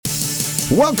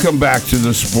Welcome back to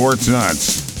the Sports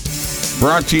Nutz.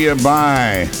 Brought to you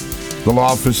by the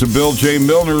law office of Bill J.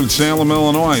 Milner in Salem,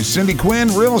 Illinois. Cindy Quinn,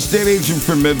 real estate agent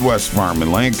for Midwest Farm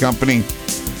and Land Company.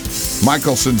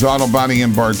 Michelson's Auto Body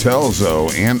in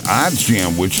Bartelzo. And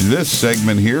OddsJam, which this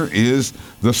segment here is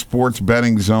the Sports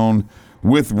Betting Zone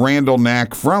with Randall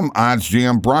Knack from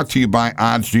OddsJam. Brought to you by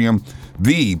OddsJam,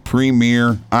 the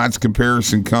premier odds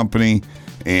comparison company.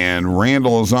 And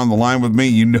Randall is on the line with me.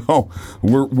 You know,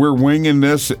 we're winging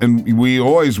this, and we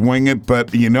always wing it.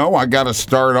 But, you know, I got to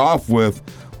start off with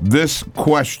this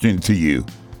question to you.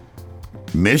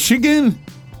 Michigan?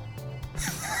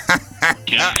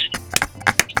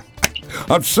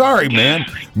 I'm sorry, man.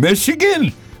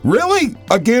 Michigan? Really?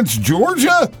 Against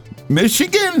Georgia?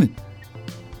 Michigan?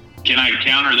 Can I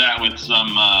counter that with some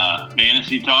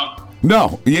fantasy talk?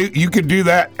 No, you can do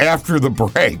that after the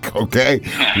break, okay?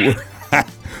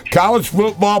 College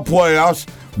football playoffs.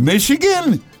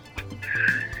 Michigan?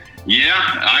 Yeah,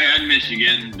 I had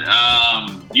Michigan.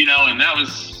 And that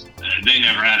was, they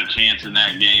never had a chance in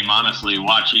that game. Honestly,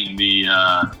 watching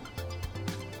them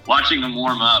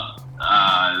warm up,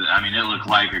 it looked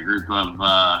like a group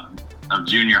of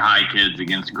junior high kids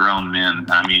against grown men.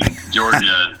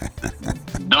 Georgia,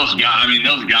 those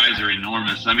guys are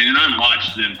enormous. And I've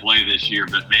watched them play this year,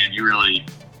 but man,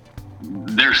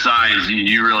 their size,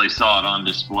 you really saw it on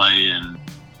display. And,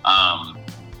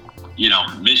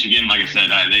 Michigan, like I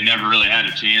said, they never really had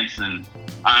a chance. And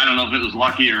I don't know if it was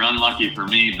lucky or unlucky for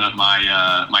me, but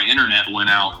my internet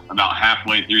went out about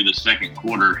halfway through the second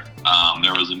quarter.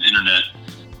 There was an internet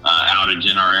outage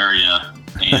in our area,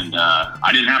 and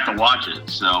I didn't have to watch it,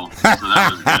 so that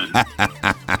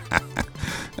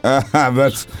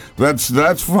was good.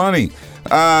 That's funny.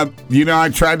 I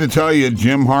tried to tell you,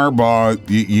 Jim Harbaugh,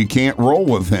 you can't roll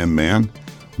with him, man.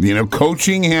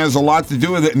 Coaching has a lot to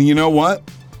do with it, and you know what?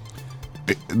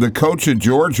 The coach of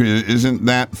Georgia, isn't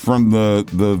that from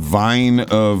the vine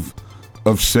of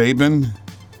Saban?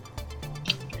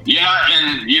 Yeah,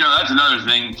 and that's another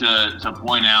thing to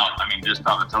point out. Just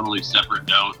on a totally separate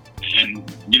note, and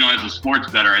as a sports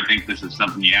bettor, I think this is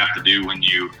something you have to do when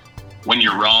you're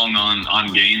wrong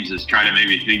on games, is try to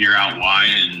maybe figure out why.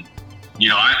 And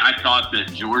I thought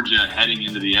that Georgia heading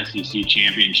into the SEC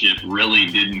championship really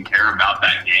didn't care about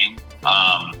that game.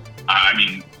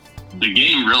 The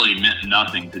game really meant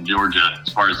nothing to Georgia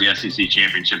as far as the SEC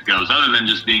championship goes, other than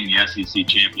just being the SEC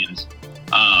champions.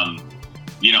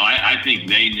 I think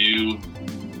they knew,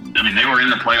 they were in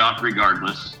the playoff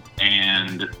regardless.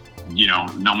 And,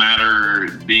 no matter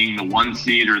being the 1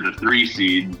 seed or the 3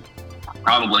 seed,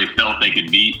 probably felt they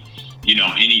could beat,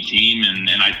 any team.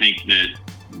 And I think that,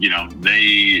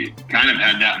 they kind of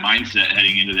had that mindset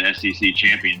heading into the SEC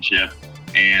championship.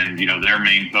 And, their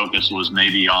main focus was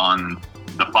maybe on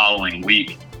the following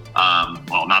week.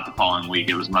 Not the following week.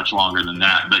 It was much longer than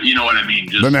that. But you know what I mean?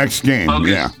 Just the next game, focus.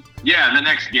 Yeah. Yeah, the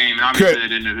next game. And obviously, they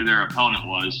didn't know who their opponent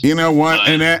was. You know what?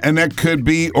 And that could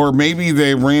be, or maybe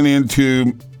they ran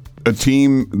into a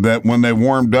team that when they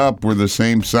warmed up were the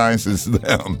same size as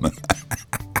them.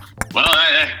 Well,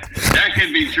 that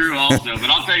could be true also. But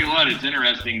I'll tell you what, it's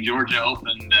interesting. Georgia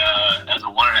opened as a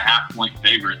 1.5-point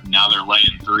favorite, and now they're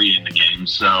laying 3 in the game.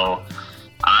 So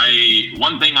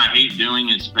one thing I hate doing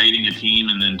is fading a team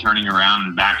and then turning around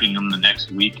and backing them the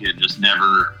next week. It just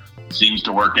never seems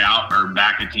to work out. Or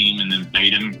back a team and then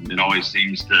fade them. It always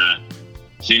seems to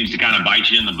kind of bite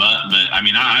you in the butt. But I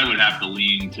would have to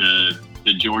lean to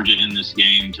Georgia in this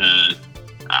game.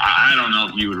 I don't know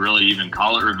if you would really even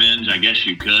call it revenge. I guess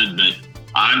you could, but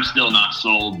I'm still not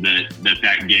sold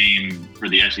that game for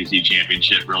the SEC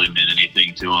championship really meant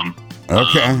anything to them.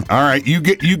 Okay, all right,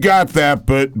 you got that.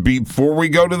 But before we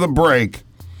go to the break,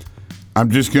 I'm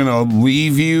just gonna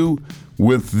leave you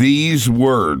with these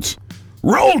words: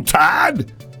 "Roll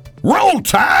Tide, roll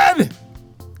Tide,"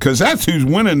 because that's who's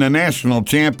winning the national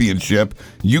championship.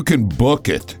 You can book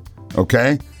it,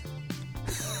 okay?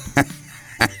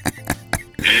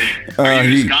 Are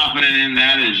you as confident in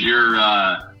that as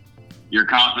your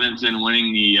confidence in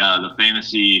winning the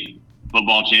fantasy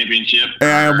football championship?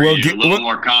 And we'll get a little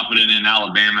more confident in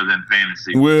Alabama than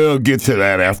fantasy. We'll get to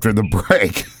that after the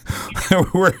break.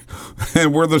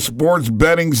 we're the sports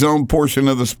betting zone portion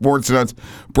of the Sports Nutz,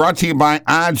 brought to you by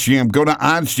OddsJam. Go to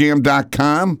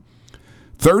oddsjam.com.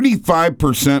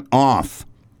 35% off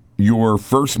your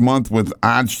first month with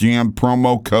OddsJam.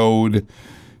 Promo code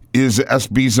is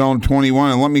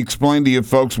SBZone21. And let me explain to you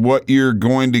folks what you're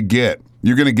going to get.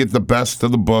 You're going to get the best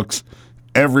of the books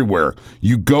everywhere.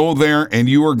 You go there and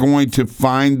you are going to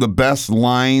find the best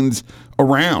lines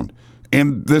around.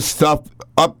 And this stuff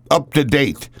up to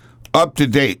date. up to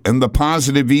date. And the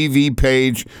positive EV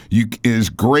page is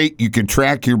great. You can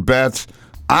track your bets.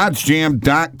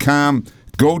 OddsJam.com.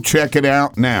 Go check it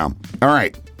out now. All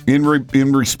right. In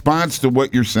response to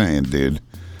what you're saying, dude.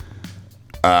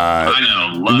 I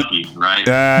know, lucky, right?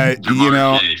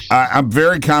 I'm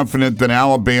very confident that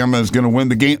Alabama is going to win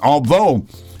the game. Although,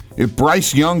 if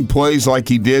Bryce Young plays like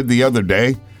he did the other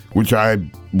day, which I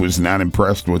was not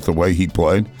impressed with the way he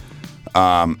played,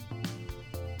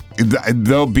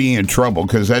 they'll be in trouble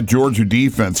because that Georgia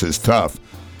defense is tough.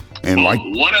 And what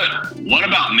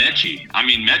about Mechie? I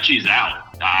mean, Mechie's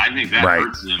out. I think that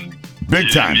hurts him big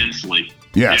time immensely.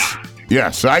 Yes, yeah.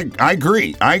 Yes, I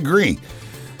agree.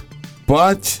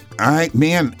 But I'm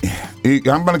going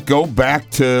to go back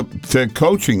to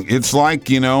coaching. It's like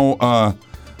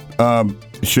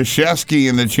Krzyzewski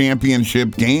in the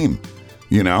championship game,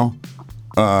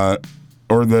 or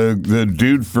the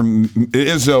dude from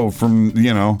Izzo from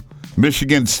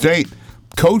Michigan State.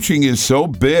 Coaching is so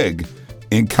big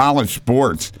in college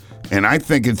sports, and I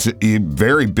think it's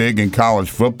very big in college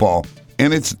football.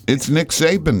 And it's Nick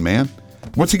Saban, man.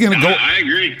 What's he going to go? I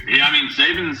agree. Yeah, I mean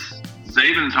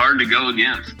Saban's hard to go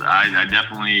against. I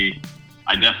definitely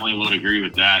would agree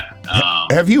with that.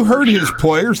 Have you heard his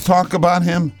players talk about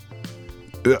him?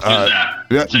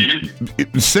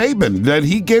 Saban, that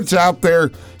he gets out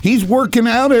there, he's working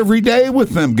out every day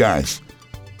with them guys.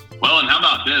 Well, and how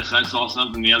about this? I saw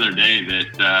something the other day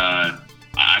that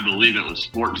I believe it was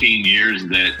 14 years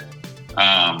that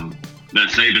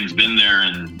Saban's been there,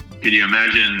 and could you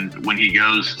imagine when he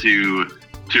goes to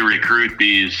recruit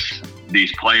these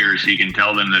players, he can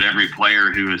tell them that every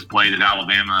player who has played at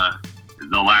Alabama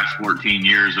the last 14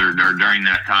 years or during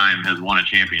that time has won a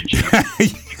championship.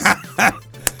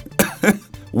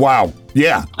 Wow.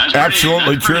 Yeah, that's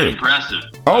absolutely that's true. Impressive.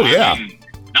 Oh, yeah. I mean,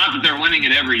 not that they're winning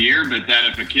it every year, but that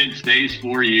if a kid stays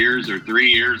 4 years or 3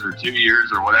 years or 2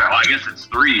 years or whatever, well, I guess it's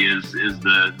 3 is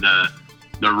the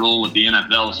rule with the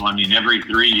NFL. So, I mean, every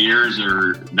 3 years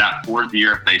or that fourth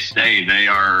year, if they stay, they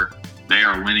are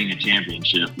winning a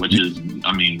championship, which is,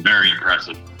 I mean, very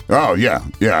impressive. Oh, yeah.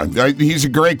 He's a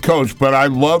great coach, but I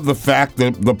love the fact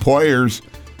that the players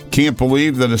can't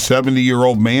believe that a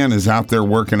 70-year-old man is out there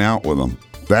working out with them.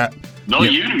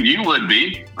 You would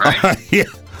be, right? Yeah.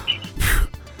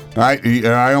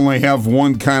 I only have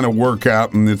one kind of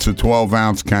workout, and it's a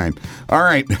 12-ounce kind. All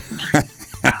right.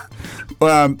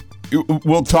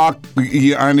 We'll talk.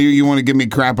 I know you want to give me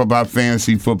crap about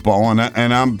fantasy football,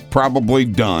 and I'm probably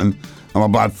done. I'm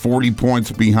about 40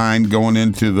 points behind going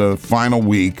into the final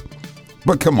week.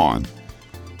 But come on.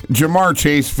 Jamar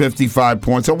Chase, 55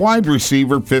 points. A wide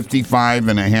receiver,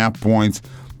 55.5 points.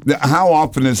 How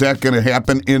often is that going to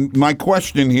happen? And my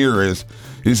question here is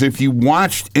if you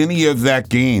watched any of that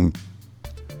game,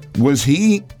 was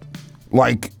he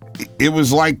like, it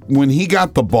was like when he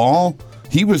got the ball,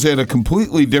 he was at a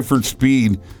completely different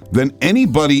speed than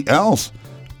anybody else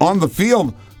on the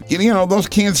field. Those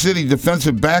Kansas City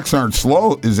defensive backs aren't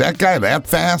slow. Is that guy that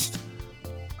fast?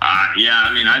 Yeah,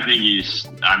 I mean, I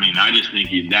just think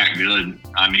he's that good.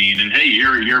 I mean, and hey,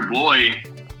 your boy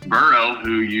Burrow,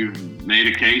 who you made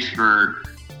a case for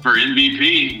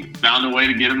MVP, found a way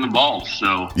to get him the ball.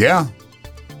 So yeah,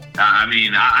 I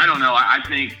mean, I don't know. I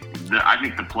think the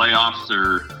playoffs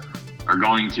are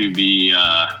going to be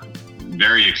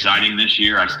very exciting this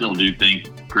year. I still do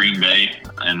think Green Bay,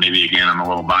 and maybe again I'm a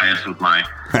little biased with my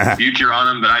future on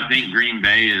them, but I think Green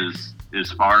Bay is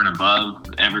far and above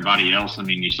everybody else. I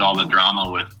mean, you saw the drama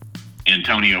with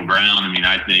Antonio Brown. I mean,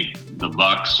 I think the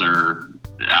Bucs are.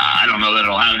 I don't know that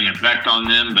it'll have any effect on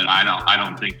them, but I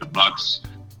don't think the Bucs.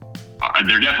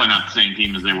 They're definitely not the same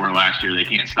team as they were last year. They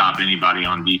can't stop anybody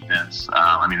on defense.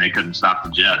 I mean, they couldn't stop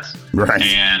the Jets. Right.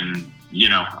 And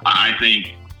I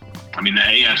think. I mean, the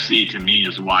AFC to me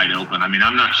is wide open. I mean,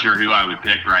 I'm not sure who I would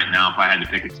pick right now if I had to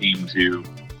pick a team to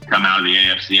come out of the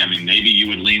AFC. I mean, maybe you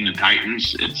would lean the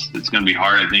Titans. It's going to be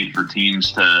hard, I think, for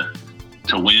teams to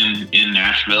win in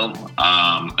Nashville,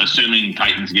 assuming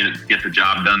Titans get the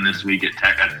job done this week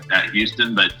at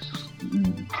Houston. But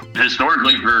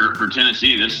historically for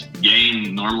Tennessee, this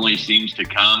game normally seems to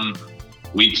come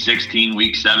week 16,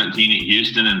 week 17 at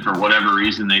Houston, and for whatever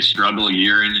reason, they struggle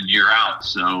year in and year out.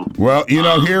 So, well,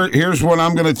 here's what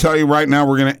I'm going to tell you right now.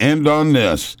 We're going to end on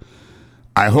this.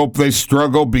 I hope they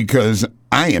struggle because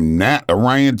I am not a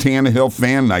Ryan Tannehill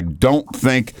fan, and I don't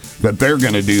think that they're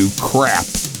going to do crap.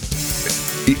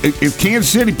 If Kansas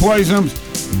City plays them,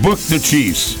 book the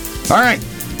Chiefs. All right,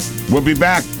 we'll be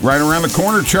back right around the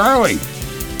corner. Charlie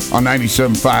on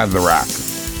 97.5 The Rock.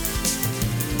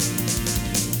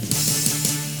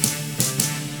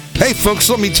 Hey folks,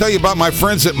 let me tell you about my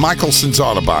friends at Michelson's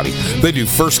Auto Body. They do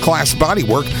first-class body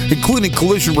work, including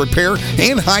collision repair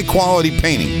and high-quality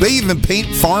painting. They even paint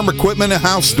farm equipment and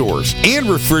house doors, and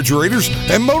refrigerators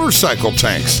and motorcycle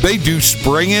tanks. They do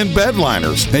spray-in bed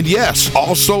liners, and yes,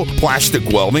 also plastic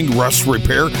welding, rust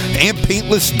repair, and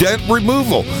paintless dent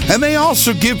removal. And they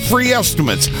also give free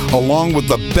estimates, along with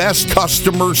the best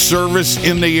customer service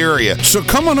in the area. So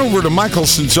come on over to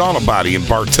Michelson's Auto Body in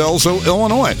Bartelso,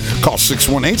 Illinois. Call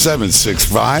 618-765-2115 or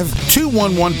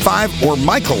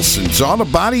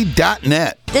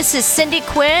michelsonsautobody.net. This is Cindy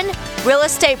Quinn, real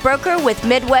estate broker with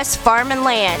Midwest Farm and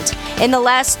Land. In the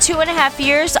last 2.5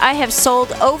 years, I have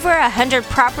sold over 100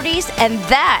 properties, and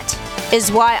that is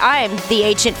why I'm the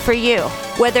agent for you.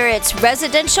 Whether it's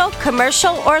residential,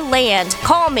 commercial, or land,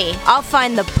 call me. I'll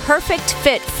find the perfect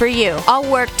fit for you. I'll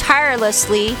work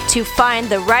tirelessly to find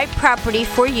the right property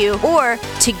for you or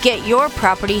to get your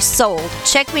property sold.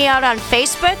 Check me out on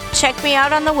Facebook, check me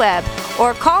out on the web,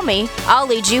 or call me. I'll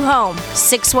lead you home.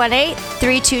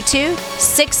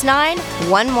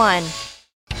 618-322-6911.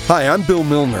 Hi, I'm Bill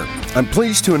Milner. I'm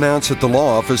pleased to announce that the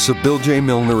law office of Bill J.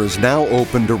 Milner is now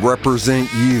open to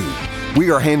represent you. We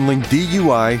are handling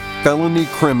DUI, felony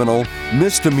criminal,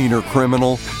 misdemeanor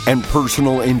criminal, and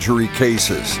personal injury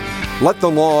cases. Let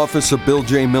the law office of Bill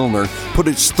J. Milner put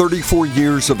its 34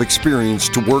 years of experience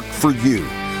to work for you.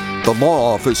 The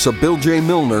law office of Bill J.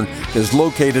 Milner is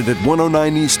located at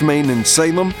 109 East Main in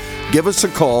Salem. Give us a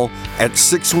call at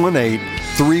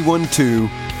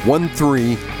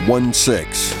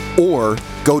 618-312-1316 or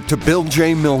go to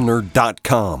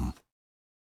BillJMilner.com.